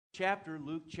chapter,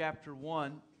 Luke chapter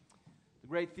 1. The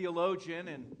great theologian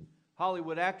and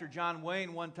Hollywood actor John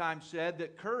Wayne one time said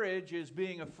that courage is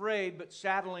being afraid but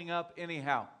saddling up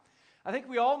anyhow. I think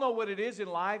we all know what it is in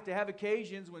life to have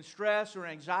occasions when stress or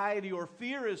anxiety or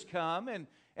fear has come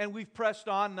and we've pressed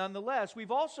on nonetheless.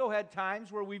 We've also had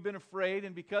times where we've been afraid,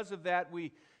 and because of that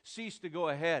we cease to go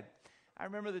ahead. I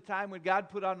remember the time when God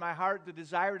put on my heart the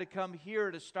desire to come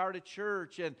here to start a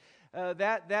church, and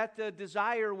that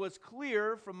desire was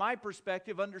clear from my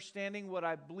perspective, understanding what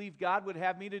I believed God would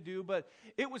have me to do, but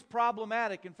it was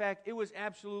problematic. In fact, it was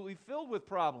absolutely filled with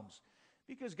problems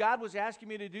because God was asking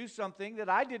me to do something that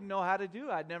I didn't know how to do.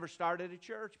 I'd never started a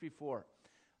church before.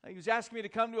 He was asking me to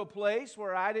come to a place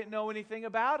where I didn't know anything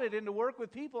about it and to work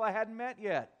with people I hadn't met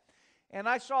yet. And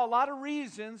I saw a lot of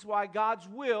reasons why God's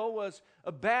will was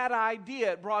a bad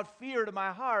idea. It brought fear to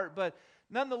my heart. But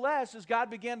nonetheless, as God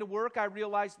began to work, I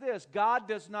realized this: God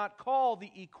does not call the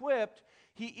equipped,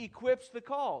 He equips the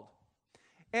called.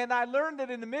 And I learned that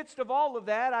in the midst of all of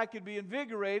that, I could be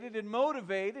invigorated and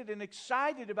motivated and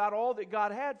excited about all that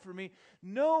God had for me,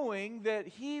 knowing that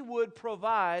He would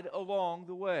provide along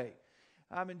the way.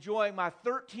 I'm enjoying my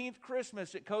 13th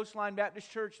Christmas at Coastline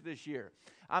Baptist Church this year.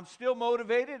 I'm still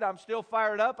motivated, I'm still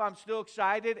fired up, I'm still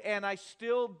excited, and I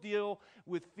still deal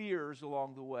with fears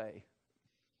along the way.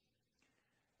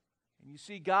 And you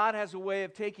see, God has a way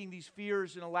of taking these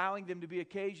fears and allowing them to be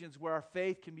occasions where our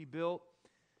faith can be built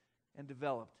and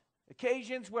developed.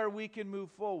 Occasions where we can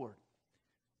move forward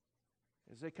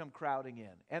as they come crowding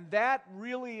in. And that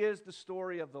really is the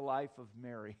story of the life of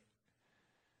Mary.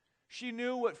 She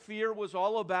knew what fear was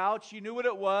all about. She knew what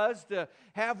it was to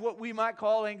have what we might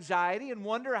call anxiety and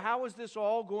wonder, how is this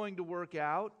all going to work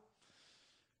out?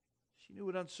 She knew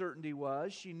what uncertainty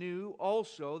was. She knew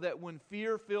also that when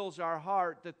fear fills our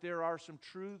heart, that there are some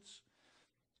truths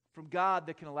from God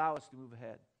that can allow us to move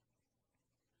ahead.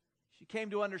 She came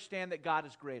to understand that God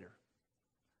is greater.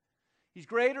 He's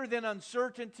greater than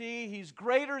uncertainty. He's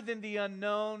greater than the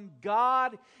unknown.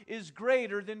 God is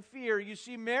greater than fear. You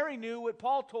see, Mary knew what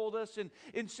Paul told us in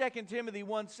 2 Timothy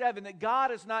 1:7, that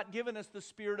God has not given us the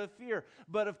spirit of fear,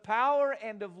 but of power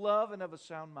and of love and of a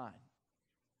sound mind.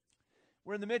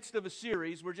 We're in the midst of a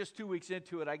series. We're just 2 weeks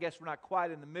into it. I guess we're not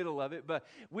quite in the middle of it, but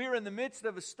we're in the midst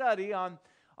of a study on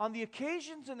the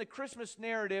occasions in the Christmas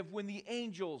narrative when the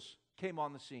angels came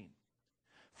on the scene.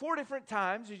 4 different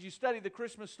times, as you study the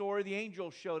Christmas story, the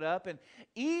angels showed up, and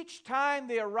each time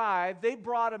they arrived, they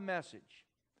brought a message.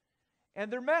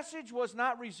 And their message was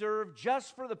not reserved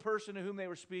just for the person to whom they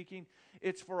were speaking.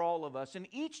 It's for all of us. And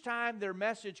each time their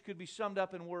message could be summed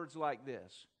up in words like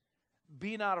this: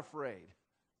 be not afraid.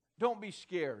 Don't be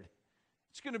scared.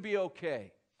 It's going to be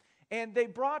okay. And they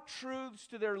brought truths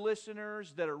to their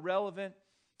listeners that are relevant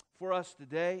for us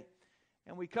today.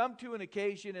 And we come to an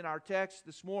occasion in our text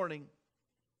this morning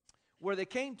where they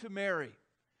came to Mary.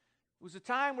 It was a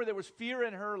time where there was fear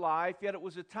in her life, yet it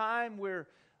was a time where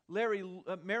Mary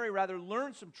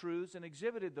learned some truths and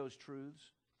exhibited those truths.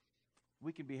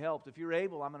 We can be helped. If you're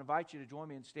able, I'm going to invite you to join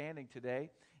me in standing today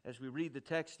as we read the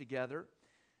text together.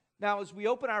 Now, as we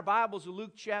open our Bibles to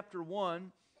Luke chapter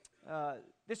 1,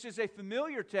 this is a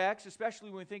familiar text, especially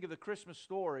when we think of the Christmas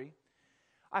story.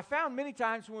 I found many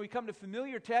times when we come to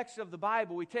familiar texts of the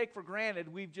Bible, we take for granted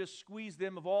we've just squeezed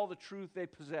them of all the truth they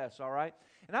possess, all right?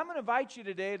 And I'm going to invite you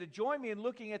today to join me in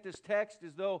looking at this text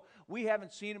as though we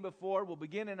haven't seen it before. We'll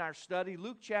begin in our study,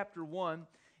 Luke chapter 1,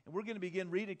 and we're going to begin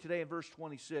reading today in verse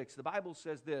 26. The Bible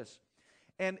says this: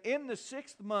 "And in the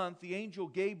 6th month the angel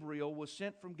Gabriel was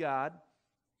sent from God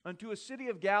unto a city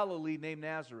of Galilee named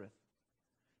Nazareth,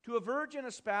 to a virgin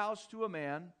espoused to a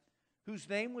man whose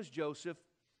name was Joseph,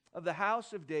 of the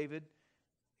house of David,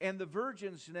 and the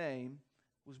virgin's name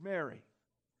was Mary.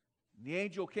 And the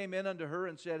angel came in unto her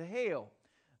and said, Hail,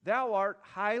 thou art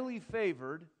highly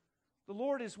favored, the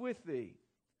Lord is with thee.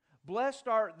 Blessed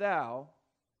art thou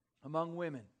among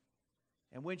women.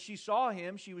 And when she saw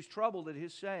him, she was troubled at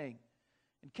his saying,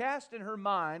 and cast in her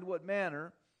mind what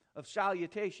manner of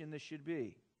salutation this should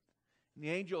be. And the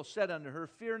angel said unto her,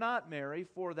 Fear not, Mary,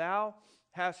 for thou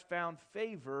hast found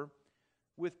favor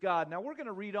with God." Now we're going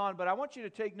to read on, but I want you to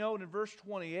take note in verse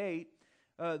 28,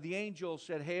 the angel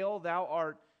said, Hail, thou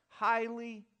art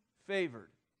highly favored.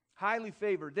 Highly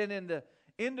favored. Then in the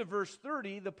end of verse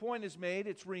 30, the point is made,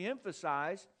 it's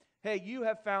reemphasized. Hey, you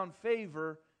have found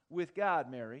favor with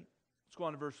God, Mary. Let's go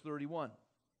on to verse 31.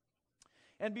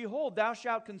 "And behold, thou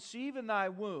shalt conceive in thy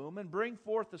womb, and bring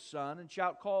forth a son, and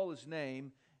shalt call his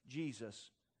name Jesus.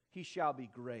 He shall be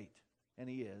great," and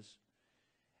he is,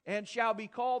 "and shall be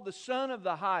called the Son of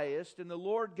the Highest, and the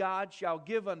Lord God shall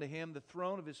give unto him the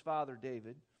throne of his father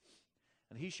David,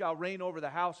 and he shall reign over the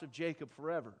house of Jacob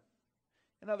forever.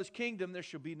 and of his kingdom there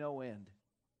shall be no end.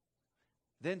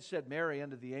 Then said Mary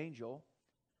unto the angel,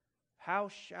 How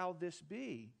shall this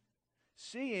be,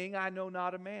 seeing I know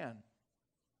not a man?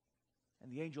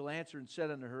 And the angel answered and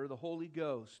said unto her, The Holy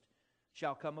Ghost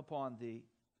shall come upon thee,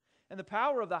 and the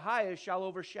power of the highest shall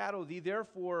overshadow thee.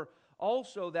 Therefore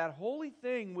also that holy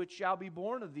thing which shall be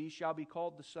born of thee shall be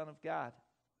called the Son of God.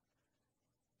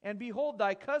 And behold,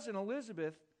 thy cousin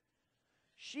Elizabeth,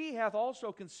 she hath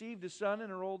also conceived a son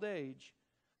in her old age.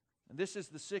 And this is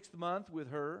the 6th month with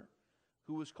her,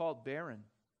 who was called barren.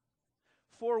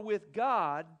 For with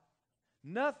God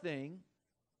nothing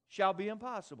shall be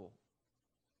impossible.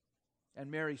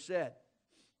 And Mary said,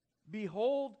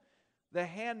 Behold the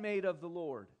handmaid of the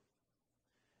Lord.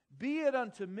 Be it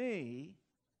unto me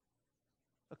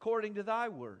according to thy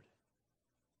word.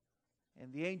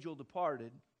 And the angel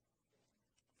departed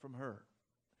from her.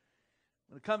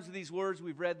 When it comes to these words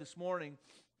we've read this morning,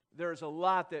 there's a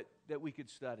lot that we could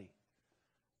study.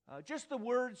 Just the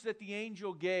words that the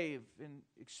angel gave in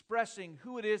expressing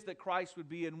who it is that Christ would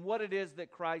be and what it is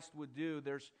that Christ would do.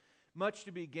 There's much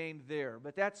to be gained there.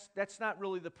 But that's not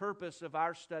really the purpose of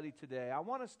our study today. I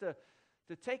want us to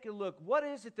take a look. What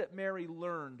is it that Mary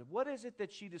learned? What is it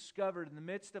that she discovered in the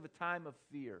midst of a time of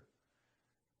fear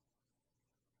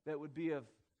that would be of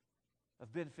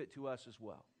benefit to us as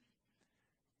well?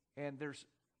 And there's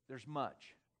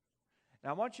much.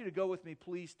 Now, I want you to go with me,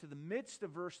 please, to the midst of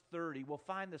verse 30. We'll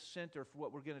find the center for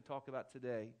what we're going to talk about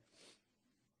today.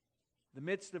 The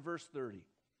midst of verse 30.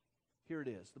 Here it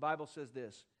is. The Bible says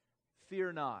this,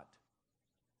 Fear not,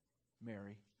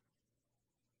 Mary.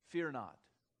 Fear not.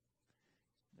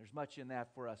 There's much in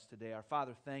that for us today. Our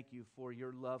Father, thank you for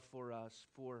your love for us,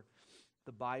 for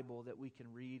the Bible that we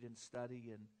can read and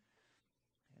study. And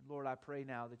Lord, I pray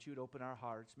now that you would open our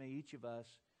hearts. May each of us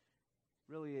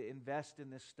really invest in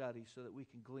this study so that we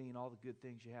can glean all the good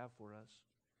things you have for us.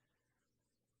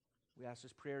 We ask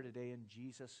this prayer today in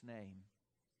Jesus' name.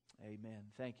 Amen.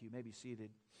 Thank you. You may be seated.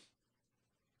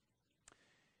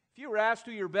 If you were asked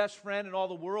who your best friend in all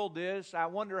the world is, I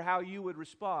wonder how you would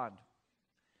respond.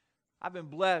 I've been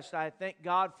blessed. I thank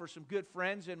God for some good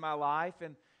friends in my life,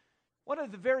 and one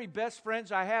of the very best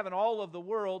friends I have in all of the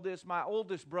world is my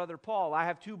oldest brother, Paul. I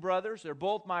have 2 brothers. They're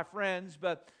both my friends,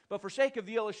 but for sake of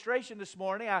the illustration this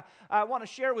morning, I want to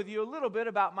share with you a little bit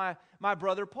about my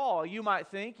brother, Paul. You might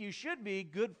think you should be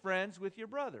good friends with your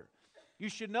brother. You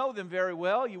should know them very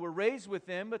well. You were raised with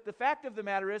them, but the fact of the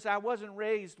matter is I wasn't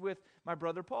raised with my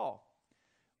brother, Paul.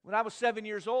 When I was 7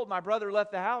 years old, my brother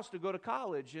left the house to go to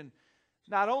college, and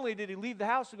not only did he leave the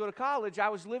house to go to college, I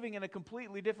was living in a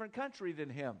completely different country than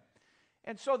him.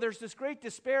 And so there's this great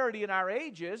disparity in our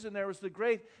ages, and there was the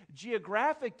great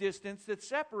geographic distance that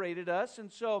separated us.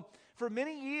 And so for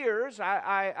many years,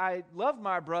 I loved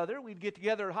my brother. We'd get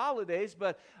together at holidays,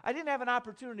 but I didn't have an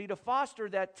opportunity to foster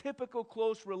that typical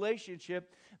close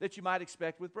relationship that you might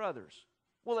expect with brothers.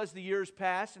 Well, as the years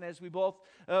passed and as we both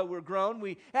were grown,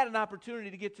 we had an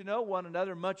opportunity to get to know one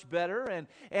another much better.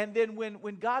 And then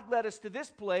when God led us to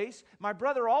this place, my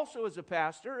brother also is a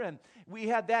pastor, and we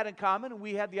had that in common, and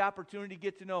we had the opportunity to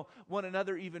get to know one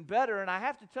another even better. And I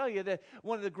have to tell you that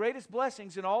one of the greatest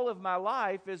blessings in all of my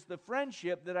life is the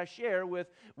friendship that I share with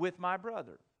my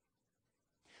brother.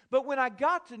 But when I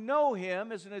got to know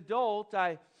him as an adult,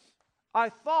 I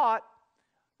thought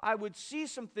I would see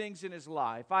some things in his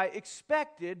life. I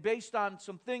expected, based on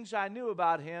some things I knew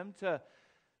about him, to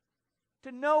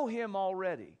know him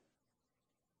already.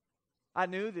 I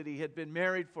knew that he had been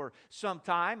married for some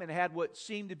time and had what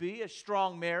seemed to be a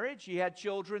strong marriage. He had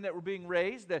children that were being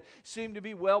raised that seemed to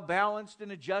be well-balanced and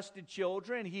adjusted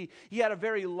children. He had a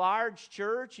very large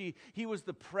church. He was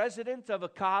the president of a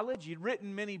college. He'd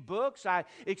written many books. I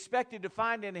expected to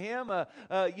find in him a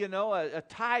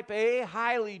type A,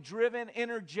 highly driven,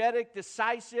 energetic,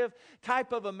 decisive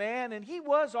type of a man, and he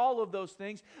was all of those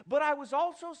things. But I was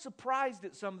also surprised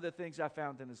at some of the things I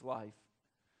found in his life.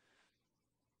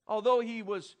 Although he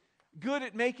was good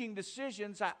at making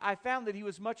decisions, I found that he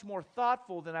was much more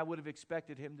thoughtful than I would have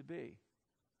expected him to be.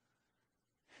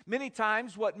 Many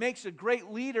times what makes a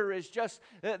great leader is just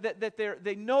that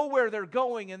they know where they're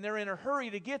going and they're in a hurry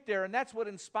to get there, and that's what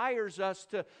inspires us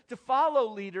to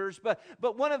follow leaders.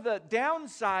 But one of the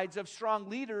downsides of strong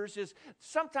leaders is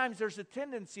sometimes there's a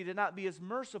tendency to not be as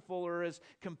merciful or as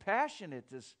compassionate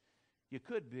as you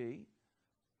could be.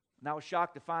 And I was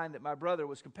shocked to find that my brother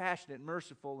was compassionate and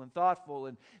merciful and thoughtful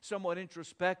and somewhat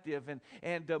introspective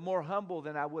and more humble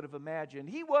than I would have imagined.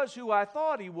 He was who I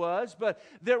thought he was, but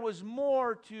there was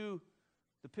more to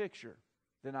the picture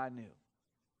than I knew.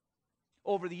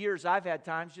 Over the years, I've had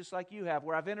times, just like you have,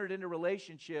 where I've entered into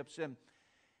relationships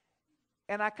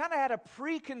and I kind of had a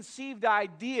preconceived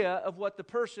idea of what the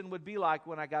person would be like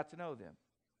when I got to know them.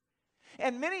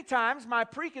 And many times my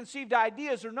preconceived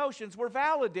ideas or notions were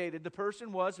validated. The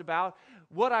person was about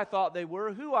what I thought they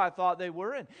were, who I thought they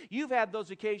were, and you've had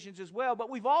those occasions as well. But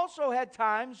we've also had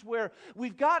times where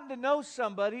we've gotten to know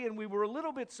somebody and we were a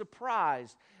little bit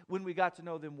surprised when we got to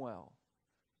know them well.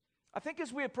 I think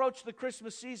as we approach the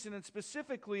Christmas season, and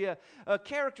specifically a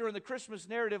character in the Christmas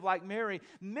narrative like Mary,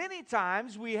 many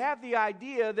times we have the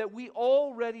idea that we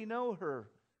already know her.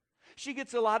 She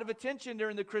gets a lot of attention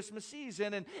during the Christmas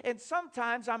season, and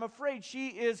sometimes I'm afraid she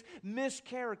is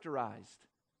mischaracterized.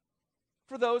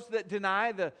 For those that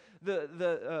deny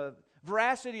the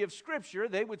veracity of Scripture,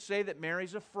 they would say that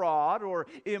Mary's a fraud or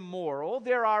immoral.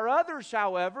 There are others,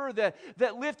 however,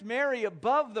 that lift Mary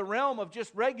above the realm of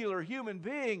just regular human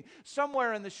being,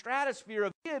 somewhere in the stratosphere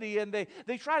of deity, and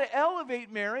they try to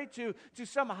elevate Mary to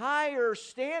some higher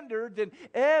standard than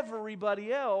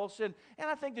everybody else. And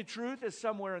I think the truth is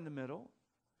somewhere in the middle.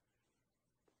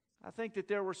 I think that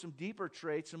there were some deeper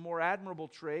traits, some more admirable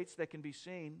traits that can be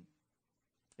seen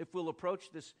if we'll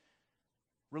approach this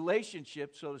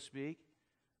relationship, so to speak,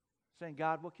 saying,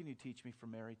 God, what can you teach me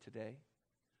from Mary today?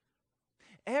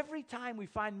 Every time we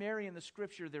find Mary in the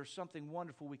Scripture, there's something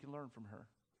wonderful we can learn from her.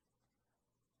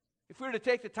 If we were to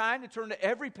take the time to turn to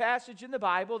every passage in the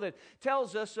Bible that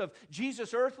tells us of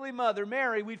Jesus' earthly mother,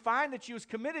 Mary, we'd find that she was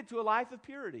committed to a life of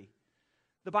purity.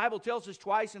 The Bible tells us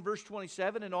twice in verse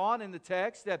 27 and on in the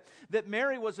text that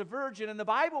Mary was a virgin. And the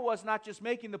Bible was not just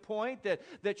making the point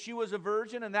that she was a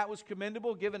virgin and that was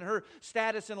commendable given her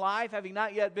status in life, having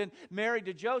not yet been married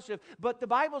to Joseph. But the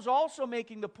Bible's also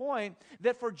making the point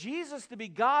that for Jesus to be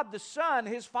God the Son,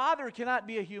 His Father cannot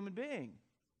be a human being.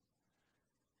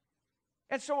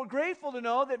 And so we're grateful to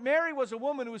know that Mary was a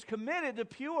woman who was committed to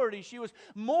purity. She was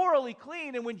morally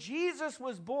clean. And when Jesus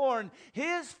was born,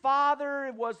 His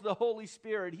Father was the Holy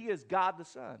Spirit. He is God the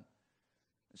Son.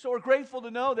 So we're grateful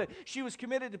to know that she was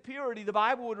committed to purity. The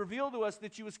Bible would reveal to us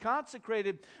that she was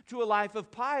consecrated to a life of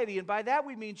piety. And by that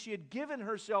we mean she had given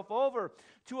herself over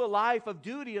to a life of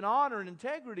duty and honor and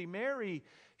integrity. Mary,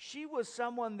 she was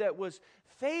someone that was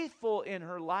faithful in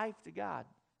her life to God.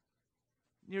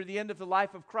 Near the end of the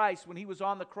life of Christ, when He was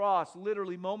on the cross,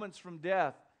 literally moments from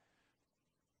death,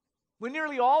 when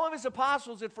nearly all of His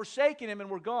apostles had forsaken Him and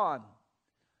were gone,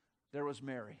 there was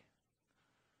Mary.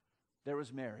 There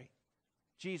was Mary.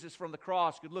 Jesus from the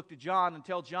cross could look to John and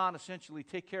tell John essentially,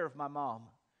 take care of my mom.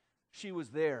 She was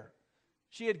there.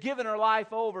 She had given her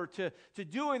life over to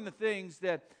doing the things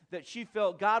that she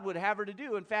felt God would have her to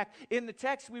do. In fact, in the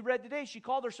text we read today, she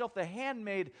called herself the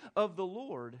handmaid of the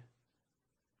Lord.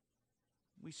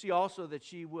 We see also that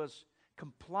she was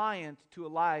compliant to a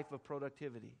life of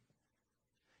productivity.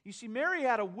 You see, Mary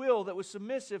had a will that was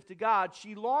submissive to God.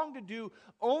 She longed to do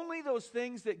only those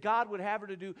things that God would have her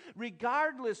to do,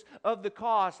 regardless of the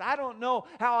cost. I don't know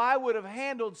how I would have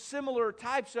handled similar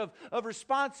types of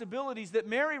responsibilities that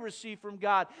Mary received from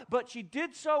God, but she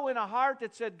did so in a heart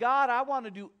that said, God, I want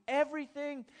to do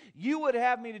everything you would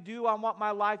have me to do. I want my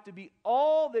life to be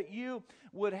all that you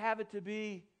would have it to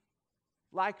be.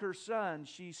 Like her son,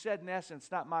 she said in essence,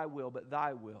 not my will, but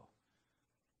thy will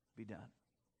be done.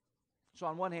 So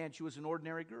on one hand, she was an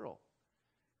ordinary girl.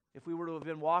 If we were to have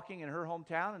been walking in her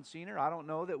hometown and seen her, I don't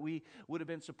know that we would have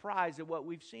been surprised at what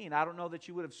we've seen. I don't know that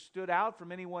she would have stood out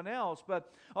from anyone else.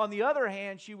 But on the other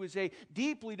hand, she was a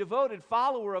deeply devoted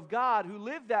follower of God who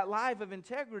lived that life of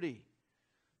integrity.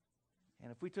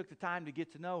 And if we took the time to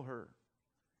get to know her,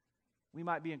 we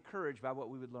might be encouraged by what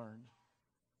we would learn.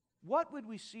 What would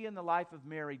we see in the life of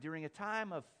Mary during a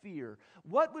time of fear?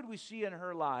 What would we see in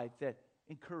her life that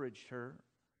encouraged her?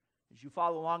 As you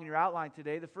follow along in your outline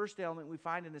today, the first element we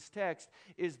find in this text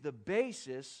is the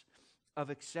basis of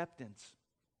acceptance.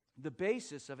 The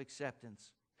basis of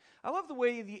acceptance. I love the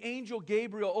way the angel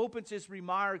Gabriel opens his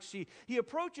remarks. He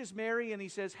approaches Mary and he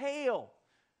says, "Hail."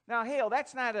 Now, hail,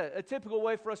 that's not a typical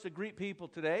way for us to greet people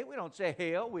today. We don't say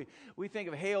hail. We think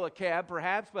of hail a cab,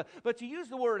 perhaps. But to use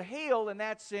the word hail in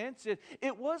that sense,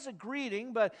 it was a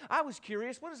greeting, but I was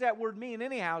curious, what does that word mean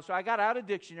anyhow? So I got out a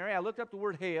dictionary. I looked up the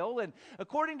word hail, and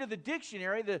according to the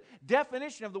dictionary, the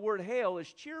definition of the word hail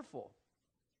is cheerful.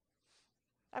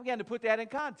 I began to put that in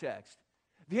context.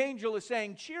 The angel is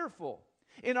saying cheerful.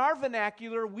 In our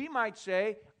vernacular, we might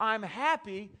say, I'm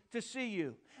happy to see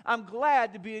you. I'm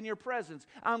glad to be in your presence.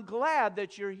 I'm glad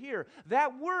that you're here.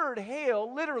 That word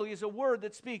hail literally is a word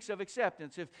that speaks of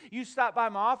acceptance. If you stop by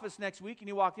my office next week and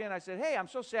you walked in, I said, hey, I'm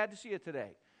so sad to see you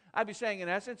today. I'd be saying, in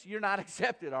essence, you're not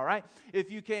accepted, all right? If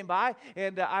you came by,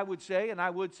 and I would say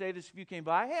this if you came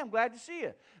by, hey, I'm glad to see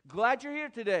you. Glad you're here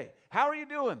today. How are you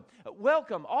doing?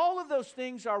 Welcome. All of those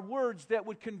things are words that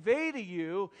would convey to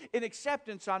you an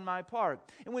acceptance on my part.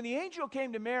 And when the angel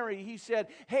came to Mary, he said,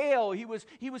 hail. He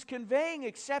was conveying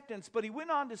acceptance, but he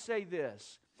went on to say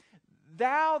this,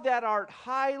 thou that art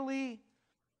highly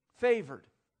favored.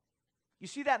 You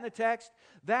see that in the text?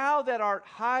 Thou that art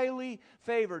highly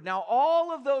favored. Now,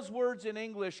 all of those words in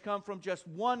English come from just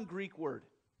one Greek word.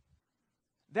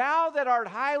 Thou that art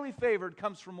highly favored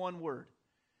comes from one word.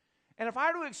 And if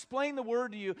I were to explain the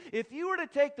word to you, if you were to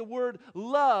take the word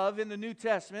love in the New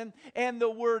Testament and the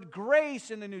word grace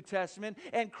in the New Testament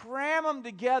and cram them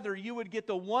together, you would get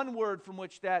the one word from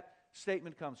which that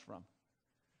statement comes from.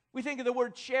 We think of the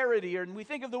word charity, and we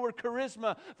think of the word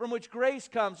charisma, from which grace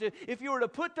comes. If you were to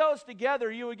put those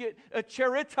together, you would get a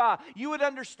charita. You would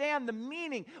understand the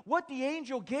meaning. What the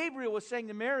angel Gabriel was saying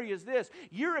to Mary is this: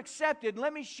 you're accepted.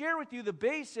 Let me share with you the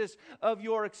basis of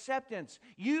your acceptance.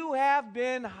 You have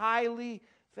been highly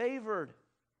favored.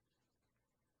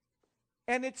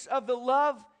 And it's of the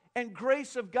love and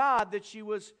grace of God that she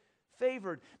was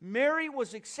favored. Mary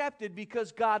was accepted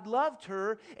because God loved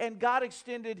her and God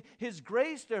extended His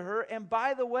grace to her. And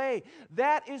by the way,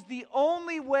 that is the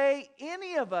only way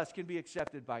any of us can be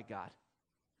accepted by God.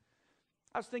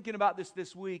 I was thinking about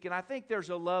this week, and I think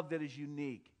there's a love that is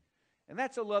unique. And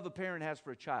that's a love a parent has for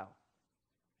a child.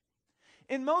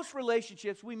 In most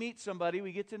relationships, we meet somebody,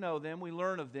 we get to know them, we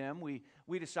learn of them, we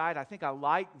decide, I think I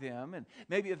like them, and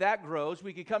maybe if that grows,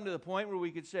 we could come to the point where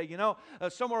we could say,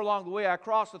 somewhere along the way I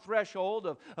crossed the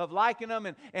threshold of liking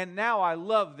them, and now I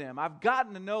love them. I've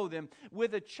gotten to know them.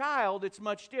 With a child, it's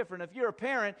much different. If you're a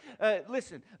parent,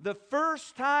 listen, the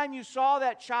first time you saw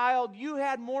that child, you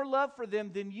had more love for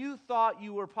them than you thought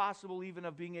you were possible even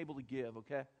of being able to give,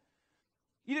 okay?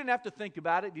 You didn't have to think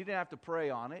about it. You didn't have to pray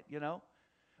on it,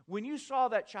 When you saw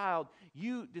that child,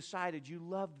 you decided you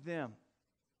loved them.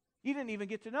 You didn't even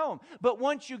get to know them. But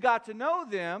once you got to know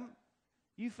them,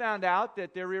 you found out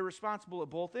that they're irresponsible at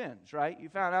both ends, right? You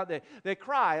found out that they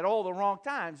cry at all the wrong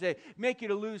times. They make you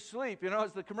to lose sleep.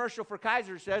 As the commercial for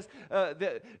Kaiser says,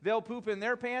 they'll poop in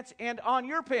their pants and on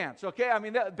your pants, okay? I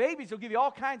mean, babies will give you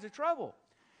all kinds of trouble.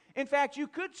 In fact, you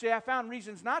could say, I found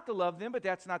reasons not to love them, but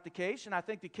that's not the case. And I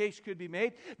think the case could be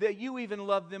made that you even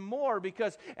love them more,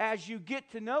 because as you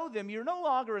get to know them, you're no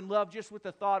longer in love just with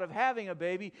the thought of having a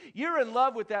baby. You're in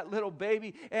love with that little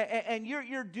baby, and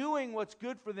you're doing what's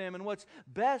good for them and what's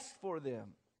best for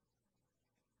them.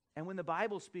 And when the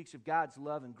Bible speaks of God's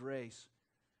love and grace,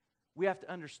 we have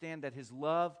to understand that His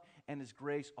love and His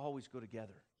grace always go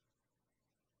together.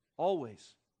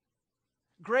 Always.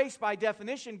 Grace, by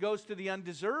definition, goes to the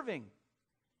undeserving.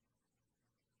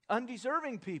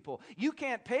 Undeserving people. You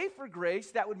can't pay for grace,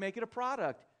 that would make it a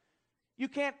product. You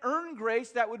can't earn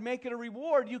grace, that would make it a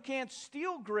reward. You can't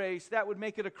steal grace, that would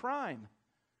make it a crime.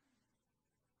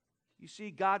 You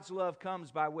see, God's love comes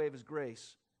by way of His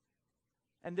grace.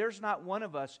 And there's not one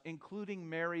of us, including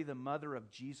Mary, the mother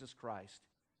of Jesus Christ,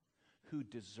 who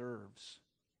deserves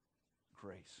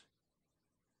grace.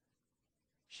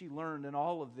 She learned in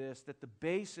all of this that the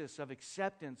basis of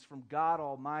acceptance from God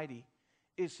Almighty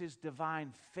is His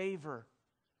divine favor.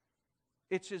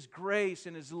 It's His grace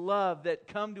and His love that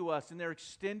come to us and they're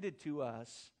extended to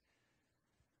us.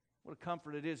 What a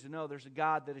comfort it is to know there's a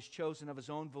God that has chosen of His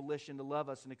own volition to love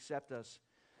us and accept us.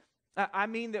 I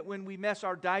mean that when we mess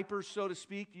our diapers, so to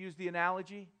speak, to use the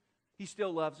analogy, He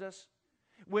still loves us.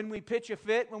 When we pitch a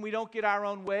fit, when we don't get our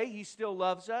own way, He still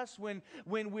loves us. When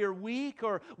we're weak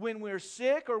or when we're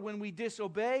sick or when we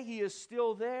disobey, He is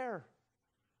still there.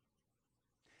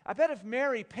 I bet if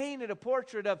Mary painted a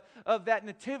portrait of that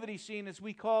nativity scene, as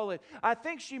we call it, I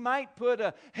think she might put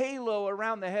a halo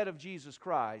around the head of Jesus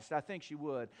Christ. I think she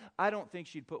would. I don't think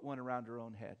she'd put one around her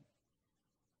own head.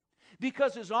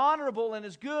 Because as honorable and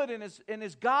as good and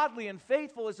as godly and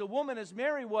faithful as a woman as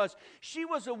Mary was, she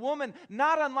was a woman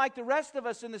not unlike the rest of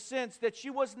us in the sense that she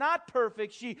was not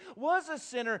perfect. She was a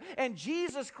sinner. And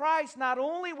Jesus Christ not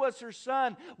only was her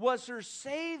Son, was her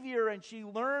Savior. And she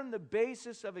learned the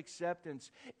basis of acceptance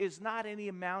is not any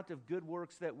amount of good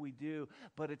works that we do,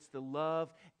 but it's the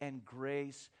love and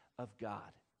grace of God.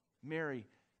 Mary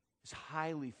is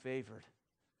highly favored.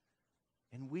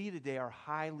 And we today are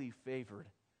highly favored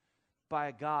by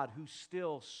a God who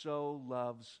still so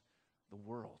loves the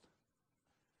world.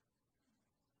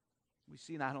 We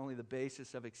see not only the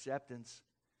basis of acceptance,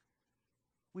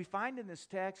 we find in this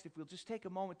text, if we'll just take a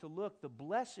moment to look, the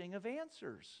blessing of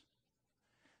answers.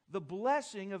 The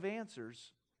blessing of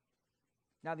answers.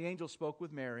 Now the angel spoke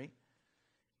with Mary,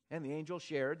 And the angel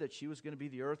shared that she was going to be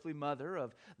the earthly mother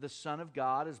of the Son of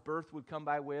God. His birth would come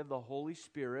by way of the Holy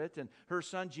Spirit, and her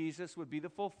son Jesus would be the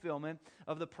fulfillment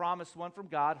of the promised one from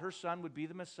God. Her son would be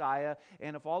the Messiah.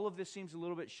 And if all of this seems a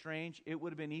little bit strange, it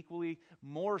would have been equally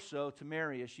more so to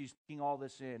Mary as she's taking all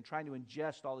this in, trying to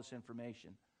ingest all this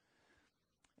information.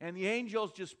 And the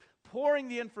angel's just pouring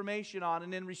the information on.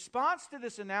 And in response to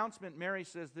this announcement, Mary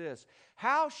says this,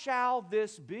 "How shall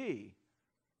this be,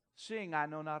 seeing I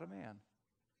know not a man?"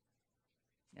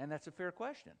 And that's a fair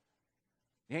question.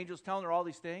 The angel's telling her all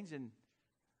these things, and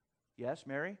yes,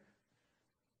 Mary,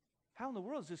 how in the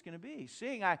world is this going to be?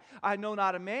 Seeing I know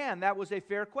not a man, that was a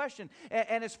fair question.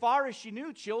 And as far as she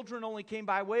knew, children only came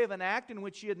by way of an act in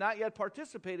which she had not yet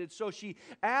participated, so she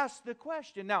asked the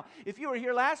question. Now, if you were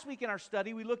here last week in our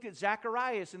study, we looked at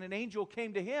Zacharias, and an angel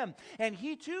came to him, and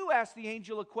he too asked the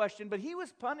angel a question, but he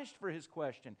was punished for his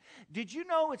question. Did you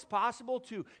know it's possible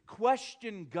to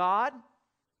question God?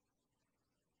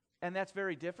 And that's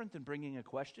very different than bringing a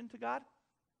question to God.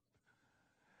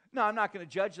 No, I'm not going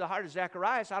to judge the heart of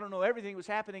Zacharias. I don't know everything that was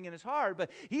happening in his heart,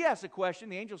 but he asked a question.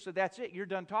 The angel said, "That's it. You're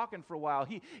done talking for a while."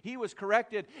 He was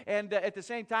corrected, and at the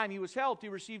same time he was helped. He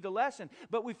received a lesson.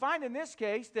 But we find in this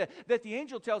case that the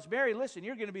angel tells Mary, "Listen,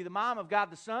 you're going to be the mom of God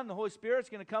the Son. The Holy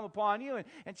Spirit's going to come upon you."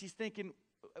 And she's thinking,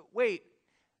 wait,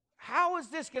 how is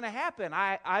this going to happen?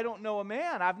 I don't know a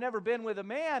man. I've never been with a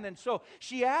man. And so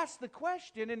she asks the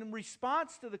question, and in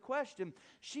response to the question,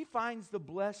 she finds the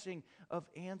blessing of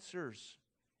answers.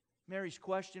 Mary's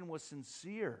question was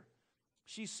sincere.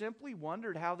 She simply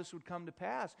wondered how this would come to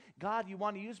pass. God, you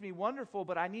want to use me? Wonderful,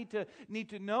 but I need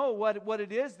to know what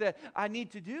it is that I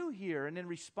need to do here. And in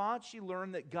response, she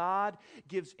learned that God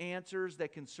gives answers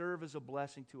that can serve as a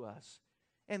blessing to us.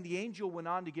 And the angel went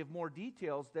on to give more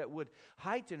details that would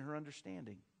heighten her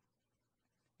understanding.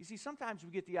 You see, sometimes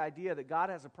we get the idea that God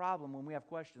has a problem when we have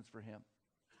questions for Him.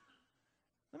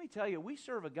 Let me tell you, we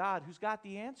serve a God who's got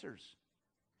the answers.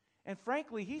 And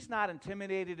frankly, He's not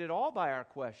intimidated at all by our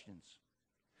questions.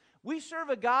 We serve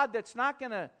a God that's not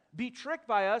going to be tricked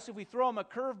by us if we throw Him a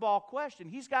curveball question.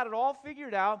 He's got it all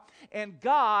figured out. And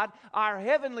God, our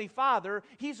Heavenly Father,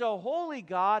 He's a holy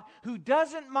God who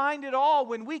doesn't mind at all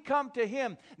when we come to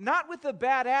Him, not with a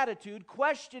bad attitude,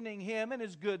 questioning Him and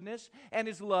His goodness and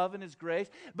His love and His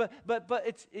grace, but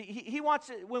He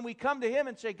wants it when we come to Him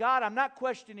and say, "God, I'm not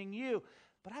questioning you,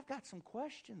 but I've got some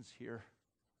questions here.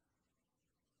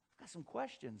 I've got some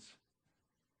questions."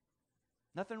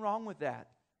 Nothing wrong with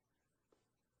that.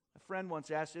 A friend once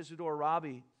asked Isidore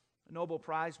Rabi, a Nobel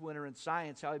Prize winner in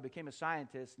science, how he became a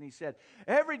scientist. And he said,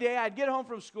 "Every day I'd get home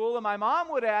from school and my mom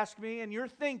would ask me, 'And you're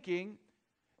thinking,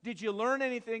 did you learn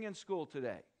anything in school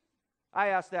today?' I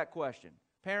asked that question.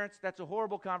 Parents, that's a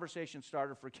horrible conversation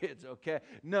starter for kids, okay?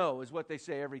 No is what they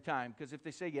say every time. Because if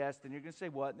they say yes, then you're going to say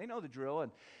what? And they know the drill.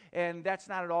 And that's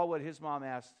not at all what his mom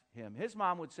asked him. His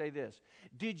mom would say this: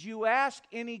 "Did you ask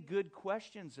any good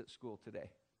questions at school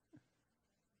today?"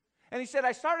 And he said,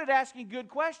 "I started asking good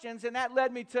questions, and that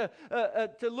led me to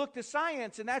look to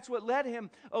science, and that's what led him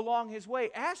along his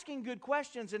way." Asking good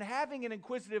questions and having an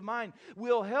inquisitive mind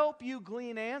will help you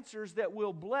glean answers that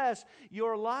will bless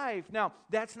your life. Now,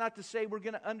 that's not to say we're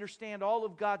going to understand all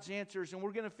of God's answers and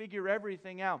we're going to figure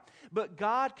everything out, but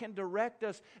God can direct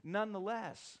us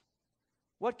nonetheless.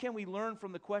 What can we learn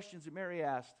from the questions that Mary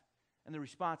asked and the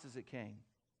responses that came?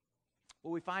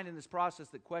 Well, we find in this process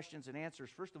that questions and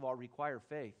answers, first of all, require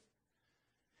faith.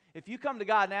 If you come to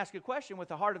God and ask a question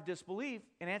with a heart of disbelief,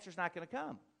 an answer's not going to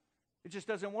come. It just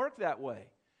doesn't work that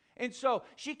way. And so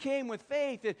she came with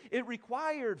faith. It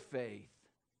required faith.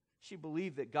 She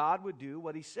believed that God would do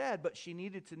what He said, but she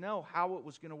needed to know how it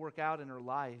was going to work out in her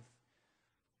life.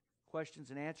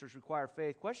 Questions and answers require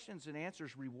faith. Questions and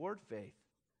answers reward faith.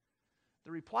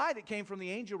 The reply that came from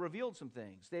the angel revealed some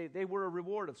things. They were a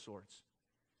reward of sorts.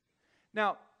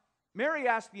 Now, Mary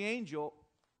asked the angel,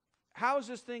 "How is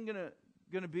this thing going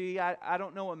to be? I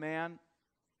don't know a man."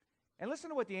 And listen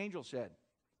to what the angel said.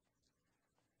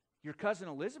 "Your cousin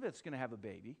Elizabeth's going to have a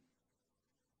baby."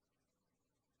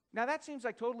 Now that seems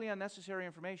like totally unnecessary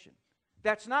information.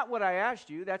 That's not what I asked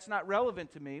you. That's not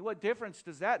relevant to me. What difference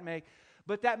does that make?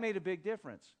 But that made a big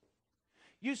difference.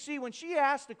 You see, when she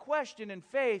asked a question in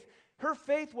faith, her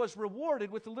faith was rewarded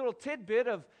with a little tidbit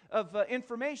of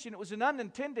information. It was an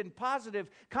unintended positive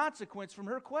consequence from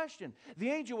her question. The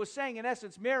angel was saying, in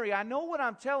essence, "Mary, I know what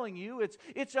I'm telling you.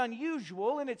 It's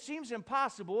unusual and it seems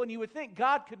impossible, and you would think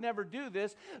God could never do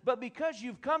this. But because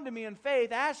you've come to me in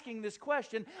faith asking this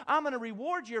question, I'm going to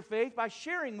reward your faith by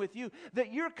sharing with you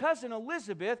that your cousin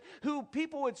Elizabeth, who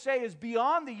people would say is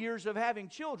beyond the years of having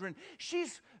children,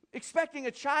 she's expecting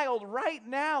a child right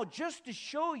now just to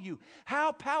show you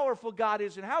how powerful God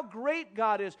is and how great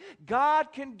God is.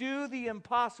 God can do the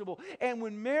impossible. And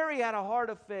when Mary had a heart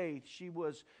of faith, she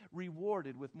was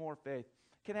rewarded with more faith.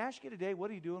 Can I ask you today,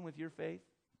 what are you doing with your faith?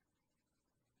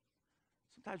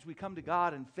 Sometimes we come to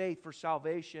God in faith for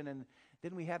salvation, and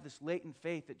then we have this latent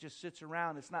faith that just sits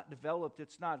around. It's not developed.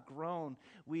 It's not grown.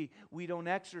 We don't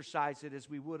exercise it as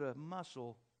we would a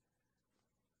muscle.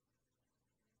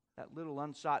 That little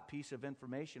unsought piece of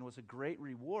information was a great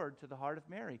reward to the heart of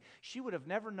Mary. She would have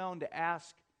never known to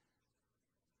ask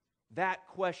that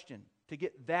question, to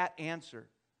get that answer.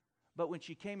 But when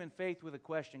she came in faith with a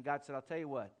question, God said, I'll tell you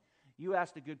what, you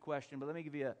asked a good question, but let me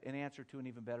give you an answer to an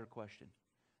even better question.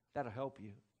 That'll help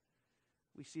you.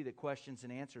 We see that questions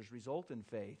and answers result in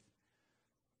faith.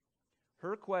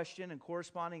 Her question and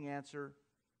corresponding answer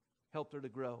helped her to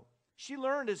grow. She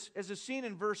learned, as is seen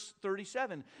in verse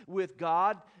 37, with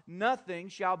God nothing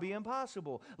shall be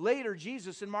impossible. Later,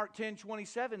 Jesus in Mark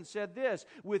 10:27 said this,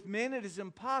 with men it is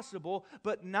impossible,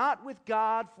 but not with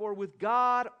God, for with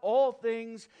God all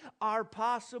things are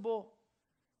possible.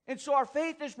 And so our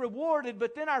faith is rewarded,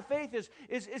 but then our faith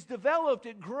is developed,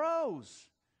 it grows.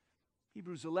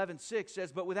 Hebrews 11:6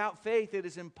 says, but without faith it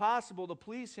is impossible to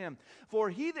please Him. For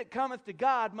he that cometh to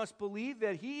God must believe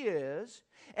that He is,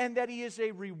 and that He is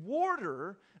a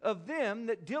rewarder of them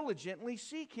that diligently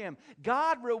seek Him.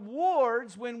 God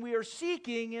rewards when we are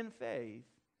seeking in faith.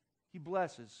 He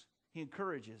blesses, He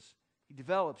encourages, He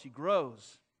develops, He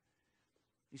grows.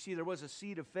 You see, there was a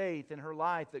seed of faith in her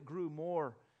life that grew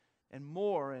more and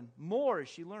more and more as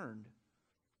she learned.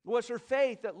 It was her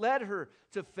faith that led her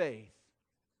to faith.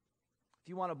 If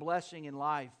you want a blessing in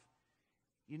life,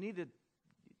 you need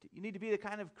to be the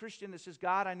kind of Christian that says,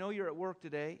 God, I know you're at work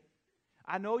today.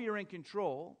 I know you're in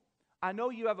control. I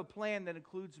know you have a plan that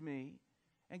includes me.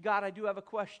 And God, I do have a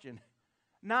question.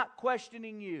 Not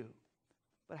questioning you,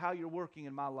 but how you're working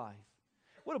in my life.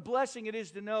 What a blessing it is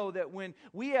to know that when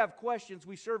we have questions,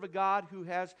 we serve a God who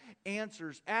has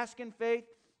answers. Ask in faith,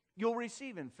 you'll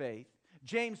receive in faith.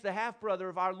 James, the half-brother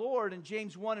of our Lord, in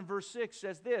James 1 and verse 6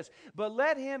 says this, but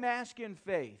let him ask in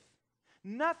faith,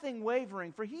 nothing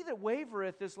wavering, for he that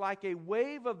wavereth is like a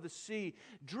wave of the sea,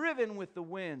 driven with the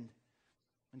wind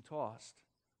and tossed.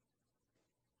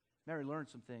 Mary learned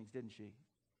some things, didn't she?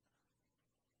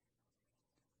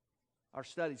 Our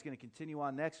study is going to continue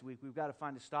on next week. We've got to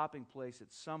find a stopping place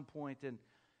at some point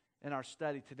in our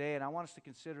study today, and I want us to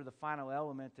consider the final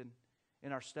element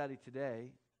in our study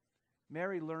today.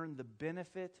 Mary learned the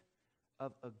benefit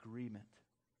of agreement.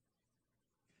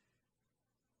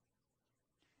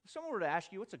 If someone were to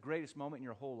ask you, what's the greatest moment in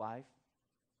your whole life?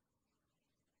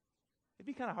 It'd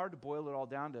be kind of hard to boil it all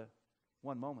down to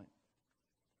one moment.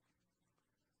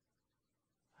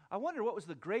 I wonder what was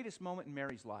the greatest moment in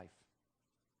Mary's life?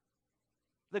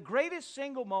 The greatest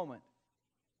single moment.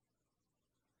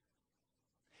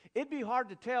 It'd be hard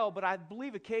to tell, but I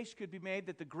believe a case could be made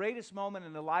that the greatest moment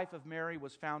in the life of Mary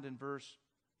was found in verse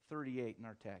 38 in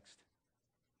our text.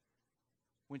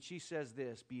 When she says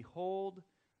this, behold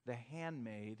the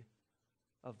handmaid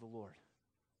of the Lord.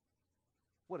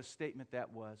 What a statement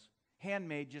that was.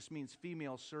 Handmaid just means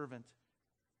female servant.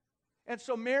 And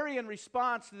so Mary, in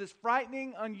response to this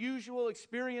frightening, unusual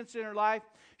experience in her life,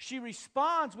 she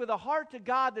responds with a heart to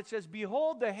God that says,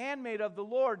 behold the handmaid of the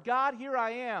Lord. God, here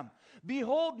I am.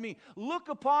 Behold me. Look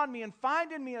upon me and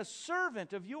find in me a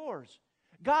servant of yours.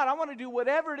 God, I want to do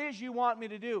whatever it is you want me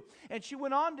to do. And she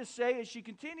went on to say, as she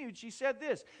continued, she said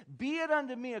this, be it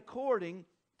unto me according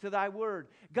to thy word.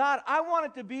 God, I want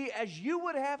it to be as you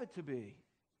would have it to be.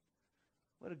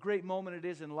 What a great moment it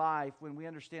is in life when we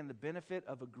understand the benefit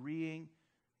of agreeing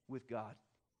with God.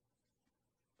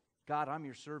 God, I'm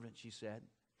your servant, she said.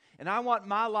 And I want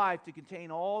my life to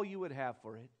contain all you would have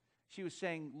for it. She was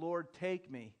saying, Lord, take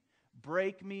me,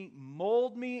 break me,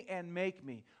 mold me, and make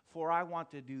me, for I want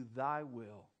to do thy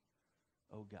will,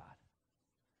 O God.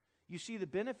 You see, the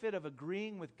benefit of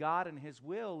agreeing with God and His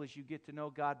will is you get to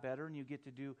know God better and you get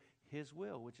to do His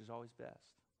will, which is always best.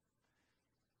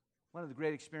 One of the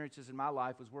great experiences in my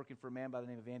life was working for a man by the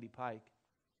name of Andy Pike.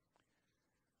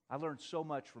 I learned so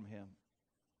much from him.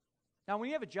 Now, when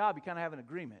you have a job, you kind of have an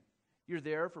agreement. You're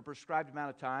there for a prescribed amount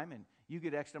of time, and you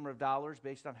get X number of dollars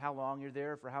based on how long you're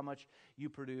there, for how much you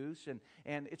produce,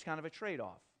 and it's kind of a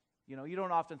trade-off. You know, you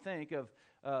don't often think of,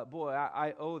 boy,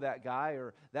 I owe that guy,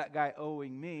 or that guy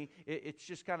owing me. It's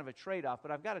just kind of a trade-off.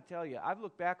 But I've got to tell you, I've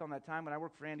looked back on that time when I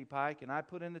worked for Andy Pike, and I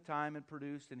put in the time and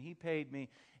produced, and he paid me,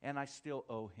 and I still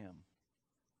owe him.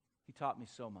 He taught me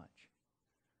so much.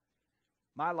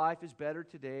 My life is better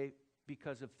today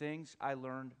because of things I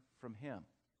learned from him.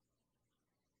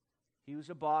 He was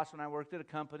a boss when I worked at a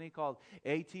company called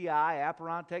ATI,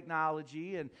 Apparon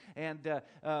Technology, and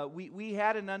we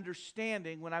had an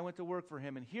understanding when I went to work for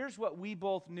him. And here's what we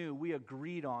both knew, we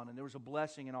agreed on, and there was a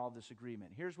blessing in all of this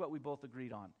agreement. Here's what we both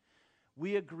agreed on.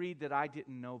 We agreed that I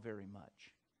didn't know very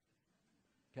much.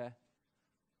 Okay?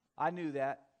 I knew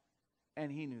that,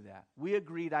 and he knew that. We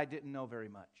agreed I didn't know very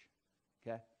much.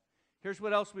 Okay? Here's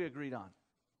what else we agreed on.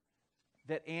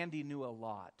 That Andy knew a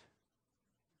lot.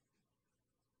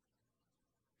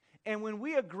 And when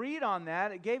we agreed on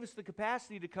that, it gave us the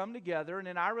capacity to come together, and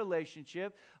in our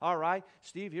relationship, all right,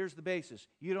 Steve, here's the basis.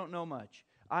 You don't know much.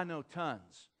 I know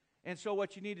tons. And so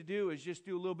what you need to do is just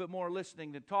do a little bit more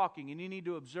listening than talking, and you need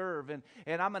to observe, and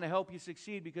I'm going to help you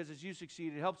succeed, because as you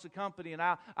succeed, it helps the company, and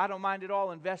I don't mind at all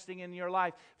investing in your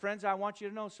life. Friends, I want you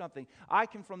to know something. I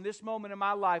can, from this moment in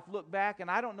my life, look back,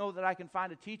 and I don't know that I can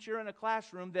find a teacher in a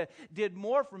classroom that did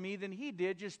more for me than he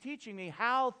did, just teaching me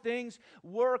how things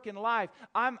work in life.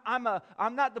 I'm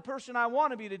not the person I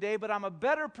want to be today, but I'm a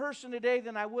better person today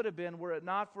than I would have been were it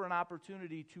not for an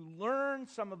opportunity to learn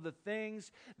some of the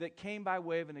things that came by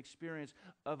way of an experience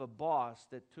of a boss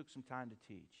that took some time to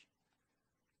teach.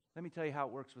 Let me tell you how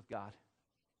it works with God.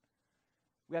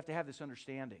 We have to have this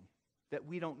understanding that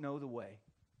we don't know the way,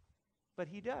 but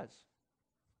He does.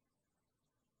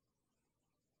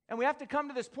 And we have to come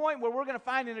to this point where we're going to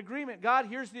find an agreement. God,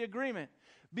 here's the agreement.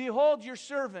 Behold your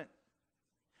servant.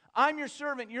 I'm your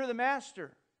servant, you're the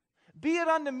master. Be it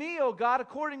unto me, O God,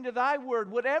 according to thy word.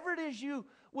 Whatever it is you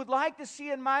would like to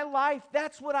see in my life,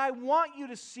 that's what I want you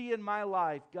to see in my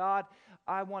life. God,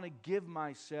 I want to give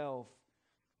myself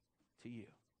to you.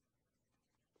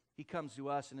 He comes to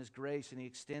us in His grace, and He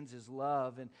extends His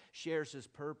love and shares His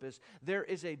purpose. There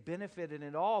is a benefit in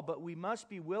it all, but we must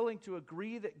be willing to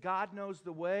agree that God knows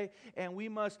the way, and we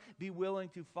must be willing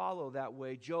to follow that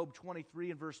way. Job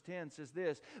 23 and verse 10 says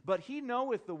this, "But He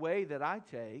knoweth the way that I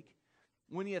take.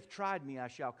 When He hath tried me, I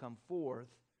shall come forth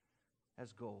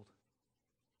as gold."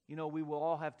 You know, we will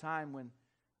all have time when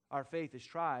our faith is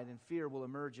tried and fear will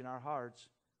emerge in our hearts.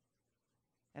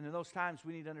 And in those times,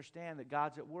 we need to understand that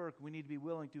God's at work. We need to be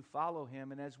willing to follow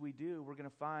Him. And as we do, we're going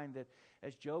to find that,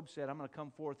 as Job said, I'm going to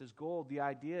come forth as gold. The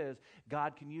idea is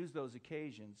God can use those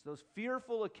occasions, those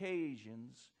fearful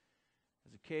occasions,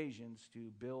 as occasions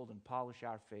to build and polish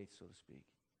our faith, so to speak.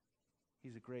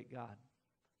 He's a great God.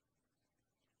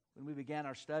 When we began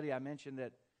our study, I mentioned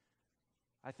that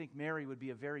I think Mary would be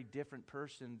a very different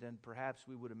person than perhaps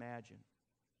we would imagine.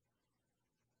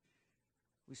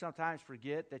 We sometimes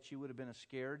forget that she would have been a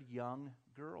scared young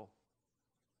girl.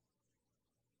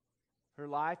 Her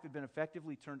life had been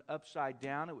effectively turned upside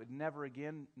down. It would never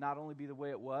again not only be the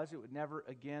way it was, it would never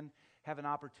again have an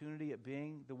opportunity at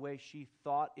being the way she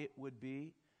thought it would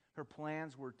be. Her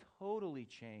plans were totally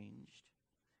changed.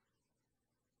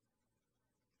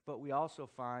 But we also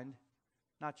find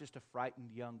not just a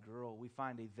frightened young girl. We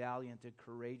find a valiant and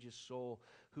courageous soul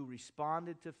who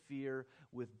responded to fear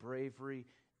with bravery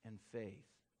and faith.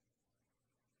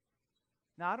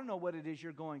 Now, I don't know what it is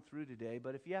you're going through today,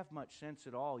 but if you have much sense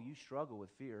at all, you struggle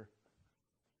with fear.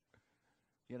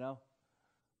 You know?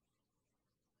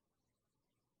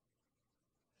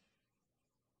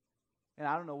 And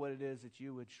I don't know what it is that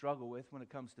you would struggle with when it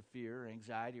comes to fear, or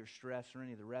anxiety, or stress, or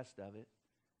any of the rest of it.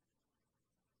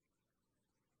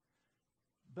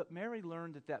 But Mary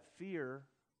learned that fear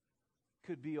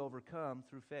could be overcome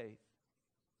through faith.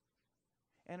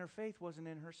 And her faith wasn't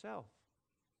in herself.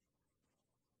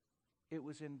 It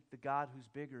was in the God who's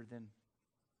bigger than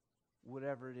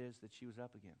whatever it is that she was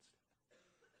up against.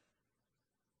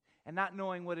 And not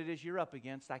knowing what it is you're up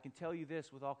against, I can tell you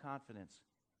this with all confidence.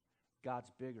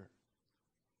 God's bigger.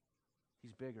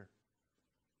 He's bigger.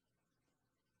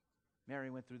 Mary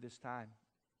went through this time,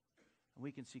 and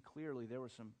we can see clearly there were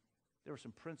some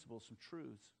principles, some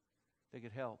truths that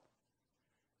could help.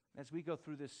 As we go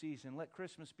through this season, let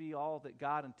Christmas be all that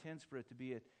God intends for it to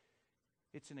be.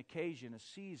 It's an occasion, a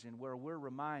season where we're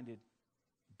reminded,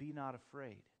 be not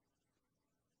afraid.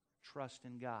 Trust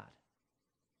in God.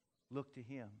 Look to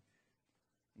Him.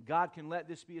 God can let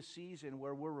this be a season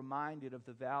where we're reminded of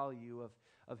the value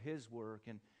of His work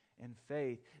and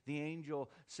faith. The angel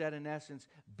said in essence,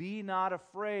 be not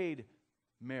afraid,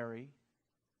 Mary.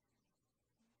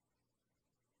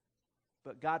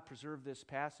 But God preserved this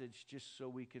passage just so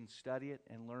we can study it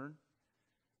and learn.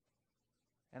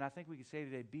 And I think we can say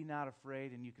today, be not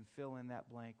afraid, and you can fill in that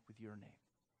blank with your name.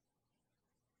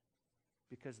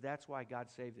 Because that's why God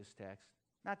saved this text.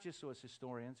 Not just so as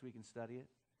historians we can study it,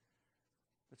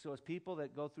 but so as people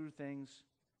that go through things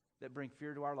that bring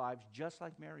fear to our lives, just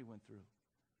like Mary went through.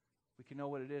 We can know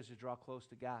what it is to draw close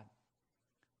to God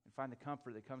and find the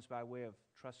comfort that comes by way of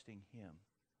trusting Him.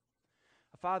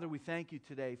 Father, we thank you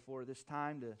today for this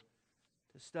time to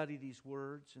study these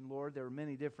words. And Lord, there are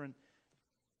many different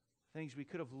things we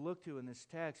could have looked to in this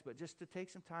text, but just to take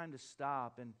some time to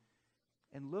stop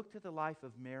and look to the life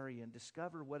of Mary and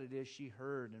discover what it is she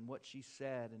heard and what she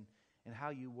said and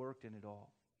how you worked in it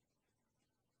all.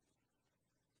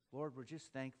 Lord, we're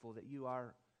just thankful that you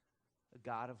are a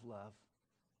God of love.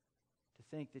 To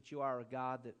think that you are a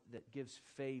God that gives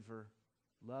favor,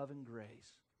 love, and grace.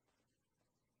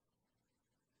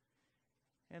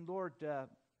 And Lord,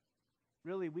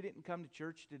 really, we didn't come to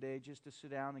church today just to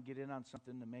sit down and get in on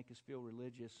something to make us feel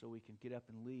religious so we can get up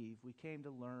and leave. We came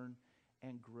to learn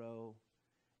and grow.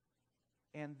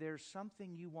 And there's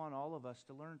something you want all of us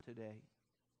to learn today.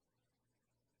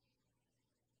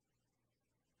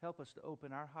 Help us to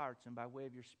open our hearts, and by way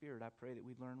of your Spirit, I pray that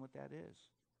we'd learn what that is.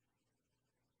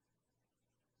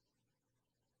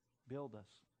 Build us.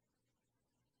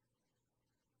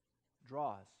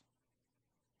 Draw us.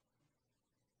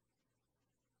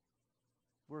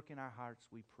 Work in our hearts,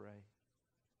 we pray.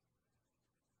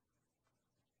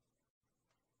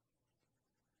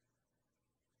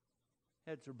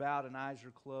 Heads are bowed and eyes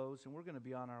are closed, and we're going to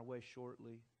be on our way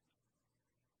shortly.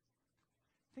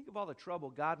 Think of all the trouble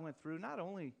God went through, not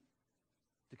only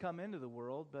to come into the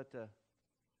world, but to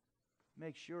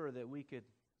make sure that we could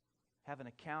have an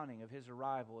accounting of His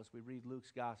arrival as we read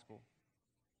Luke's gospel.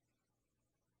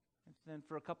 And then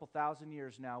for a couple thousand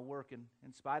years now, working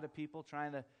in spite of people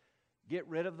trying to get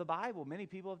rid of the Bible. Many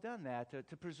people have done that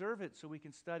to preserve it so we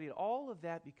can study it. All of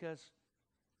that because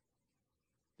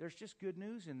there's just good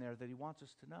news in there that He wants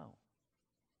us to know.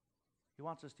 He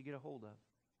wants us to get a hold of.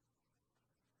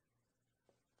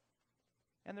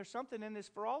 And there's something in this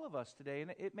for all of us today,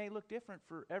 and it may look different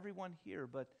for everyone here,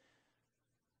 but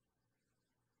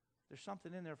there's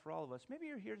something in there for all of us. Maybe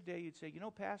you're here today, you'd say,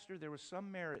 Pastor, there was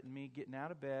some merit in me getting out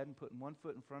of bed and putting one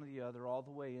foot in front of the other all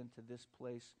the way into this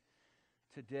place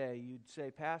today. You'd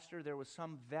say, Pastor, there was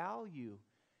some value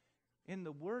in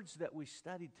the words that we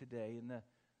studied today, in the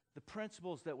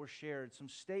principles that were shared, some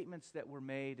statements that were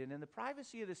made, and in the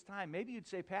privacy of this time, maybe you'd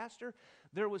say, Pastor,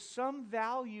 there was some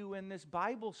value in this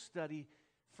Bible study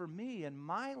for me in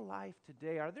my life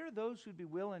today. Are there those who'd be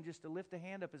willing just to lift a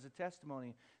hand up as a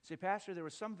testimony? Say, Pastor, there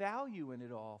was some value in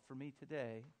it all for me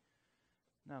today.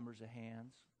 Numbers of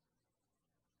hands.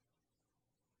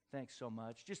 Thanks so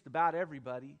much. Just about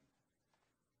everybody.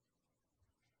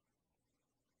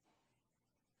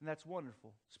 And that's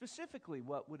wonderful. Specifically,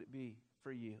 what would it be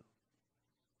for you?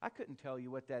 I couldn't tell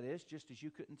you what that is, just as you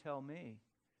couldn't tell me.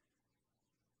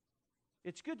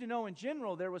 It's good to know in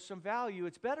general there was some value.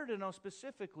 It's better to know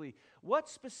specifically. What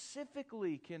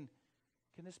specifically can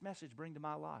this message bring to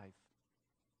my life?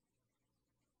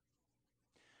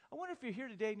 I wonder if you're here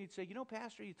today and you'd say,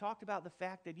 Pastor, you talked about the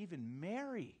fact that even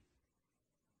Mary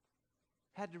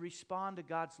had to respond to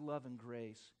God's love and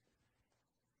grace.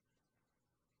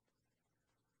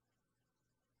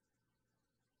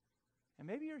 And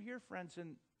maybe you're here, friends,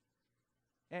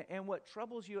 and what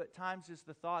troubles you at times is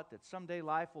the thought that someday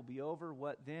life will be over.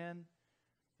 What then?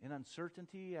 In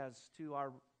uncertainty as to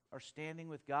our standing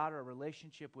with God or our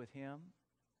relationship with Him.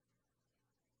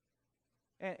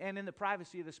 And in the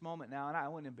privacy of this moment now, and I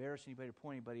wouldn't embarrass anybody or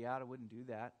point anybody out, I wouldn't do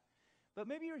that. But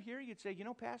maybe you're here, you'd say,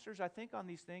 pastors, I think on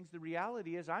these things, the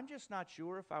reality is I'm just not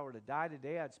sure if I were to die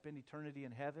today, I'd spend eternity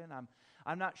in heaven.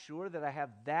 I'm not sure that I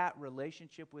have that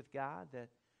relationship with God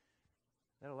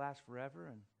that'll last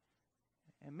forever.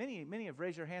 And many have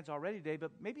raised their hands already today,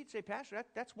 but maybe you'd say, Pastor,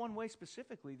 that's one way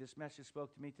specifically this message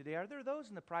spoke to me today. Are there those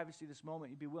in the privacy of this moment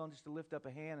you'd be willing just to lift up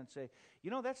a hand and say,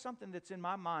 that's something that's in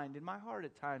my mind, in my heart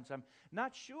at times. I'm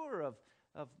not sure of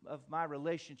my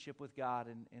relationship with God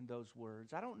in those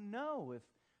words. I don't know if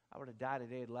I were to die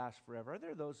today, it'd last forever. Are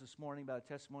there those this morning by a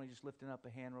testimony just lifting up a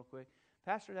hand real quick?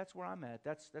 Pastor, that's where I'm at.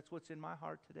 That's what's in my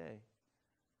heart today.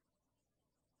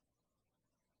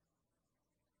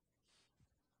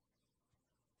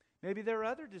 Maybe there are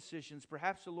other decisions.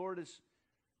 Perhaps the Lord is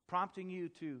prompting you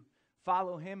to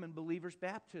follow Him in believer's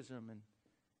baptism. And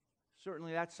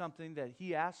certainly that's something that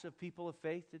He asks of people of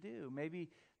faith to do. Maybe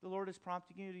the Lord is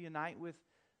prompting you to unite with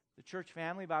the church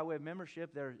family by way of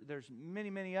membership. There's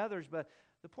many, many others. But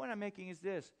the point I'm making is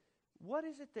this. What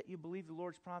is it that you believe the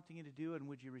Lord's prompting you to do, and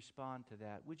would you respond to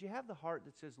that? Would you have the heart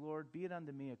that says, Lord, be it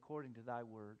unto me according to thy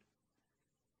word?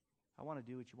 I want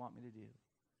to do what you want me to do.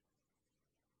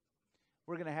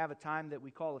 We're going to have a time that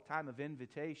we call a time of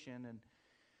invitation, and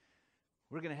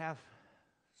we're going to have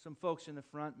some folks in the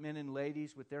front, men and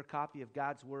ladies, with their copy of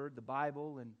God's Word, the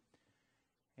Bible,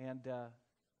 and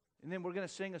then we're going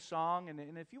to sing a song.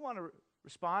 And if you want to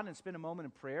respond and spend a moment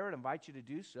in prayer, I'd invite you to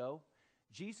do so.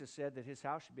 Jesus said that His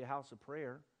house should be a house of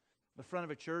prayer. The front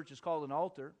of a church is called an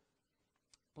altar,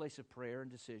 a place of prayer and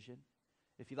decision.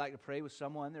 If you'd like to pray with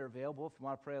someone, they're available. If you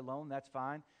want to pray alone, that's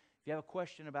fine. If you have a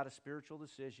question about a spiritual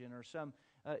decision or some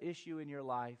issue in your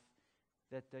life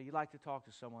that you'd like to talk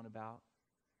to someone about,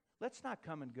 let's not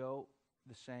come and go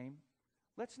the same.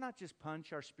 Let's not just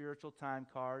punch our spiritual time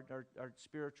card, our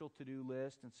spiritual to-do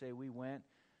list and say we went.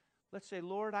 Let's say,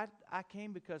 Lord, I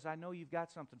came because I know you've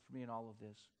got something for me in all of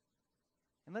this.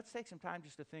 And let's take some time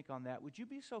just to think on that. Would you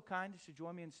be so kind as to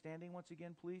join me in standing once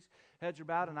again, please? Heads are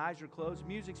bowed and eyes are closed.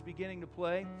 Music's beginning to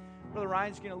play. Brother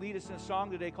Ryan's going to lead us in a song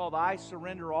today called I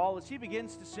Surrender All. As he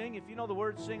begins to sing, if you know the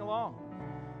words, sing along.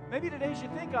 Maybe today as you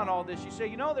think on all this, you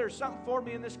say, there's something for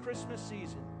me in this Christmas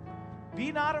season.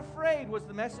 Be not afraid was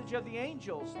the message of the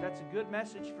angels. That's a good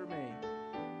message for me.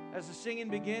 As the singing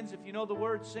begins, if you know the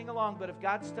words, sing along. But if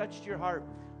God's touched your heart,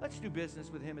 let's do business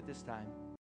with Him at this time.